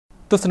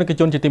ទស្សនិក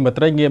ជនជាទីមេ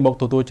ត្រីងាកមក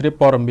ទទួលជ្រាប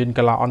ព័ត៌មាន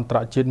កីឡាអន្តរ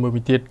ជាតិមួយ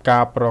វិទៀតកា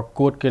រប្រ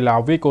កួតកីឡា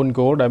វាយកូនហ្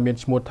គោលដែលមាន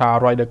ឈ្មោះថា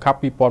Ryder Cup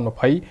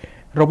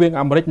 2020 រវាង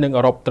អាមេរិកនិង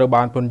អឺរ៉ុបត្រូវ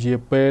បានពន្យា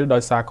ពេលដោ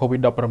យសារ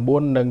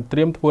COVID-19 និងត្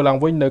រៀមធ្វើឡើង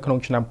វិញនៅក្នុង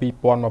ឆ្នាំ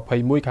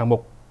2021ខាងមុ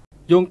ខ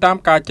យោងតាម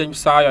ការចេញ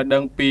ផ្សាយឲ្យដឹ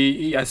ងពី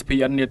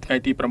ESPN នាថ្ងៃ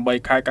ទី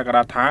8ខែកក្ក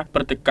ដាថាព្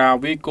រឹត្តិការណ៍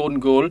វាយកូន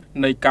ហ្គោល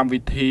នៃកម្មវិ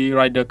ធី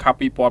Ryder Cup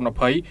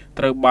 2020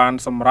 ត្រូវបាន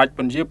សម្រេចព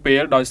ន្យាពេ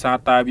លដោយសារ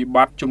តែវិប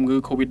ត្តិជំងឺ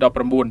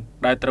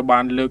COVID-19 ដែលត្រូវបា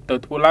នលើកទៅ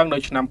ធ្វើឡើងនៅ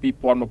ឆ្នាំ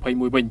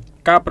2021វិញ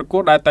ការប្រកួ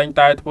តដែលតែង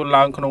តែធ្វើ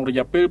ឡើងក្នុងរ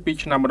យៈពេល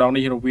2ឆ្នាំម្ដង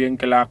នេះរវាង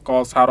កីឡាក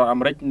រសហរដ្ឋអា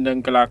មេរិកនិង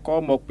កីឡាករ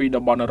មកពី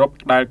តំបន់អឺរ៉ុប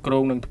ដែលគ្រោ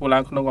ងនឹងធ្វើឡើ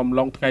ងក្នុងអំ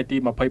ឡុងថ្ងៃទី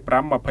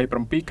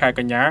25-27ខែ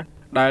កញ្ញា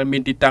ដែលមា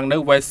នទីតាំងនៅ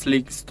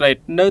Wesley Street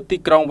នៅទី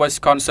ក្រុង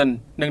Wisconsin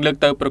និងលើក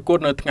ទៅប្រកួត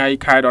នៅថ្ងៃ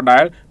ខែដដែ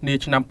លនា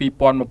ឆ្នាំ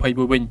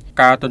2021វិញ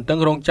ការទន្ទឹង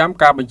រង់ចាំ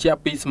ការបញ្ជាក់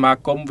ពីសមា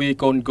គមវាយ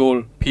កូនហ្គោល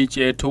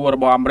PGA Tour រ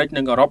បស់អាមេរិក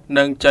និងអឺរ៉ុប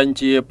នឹងចេញ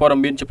ជាព័ត៌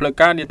មានជាផ្លូវ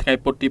ការនាថ្ងៃ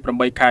ពុធទី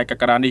8ខែក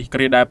ក្កដានេះគ្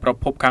រាដែលប្រ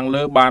ភពខាង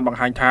លើបានបង្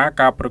ហាញថា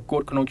ការប្រកួ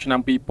តក្នុងឆ្នាំ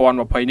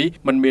2020នេះ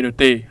មិនមាននោះ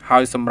ទេហើ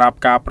យសម្រាប់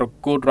ការប្រ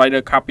កួត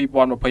Ryder Cup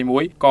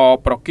 2021ក៏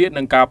ប្រកៀក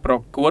នឹងការប្រ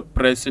កួត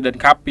President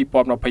Cup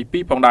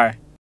 2022ផងដែរ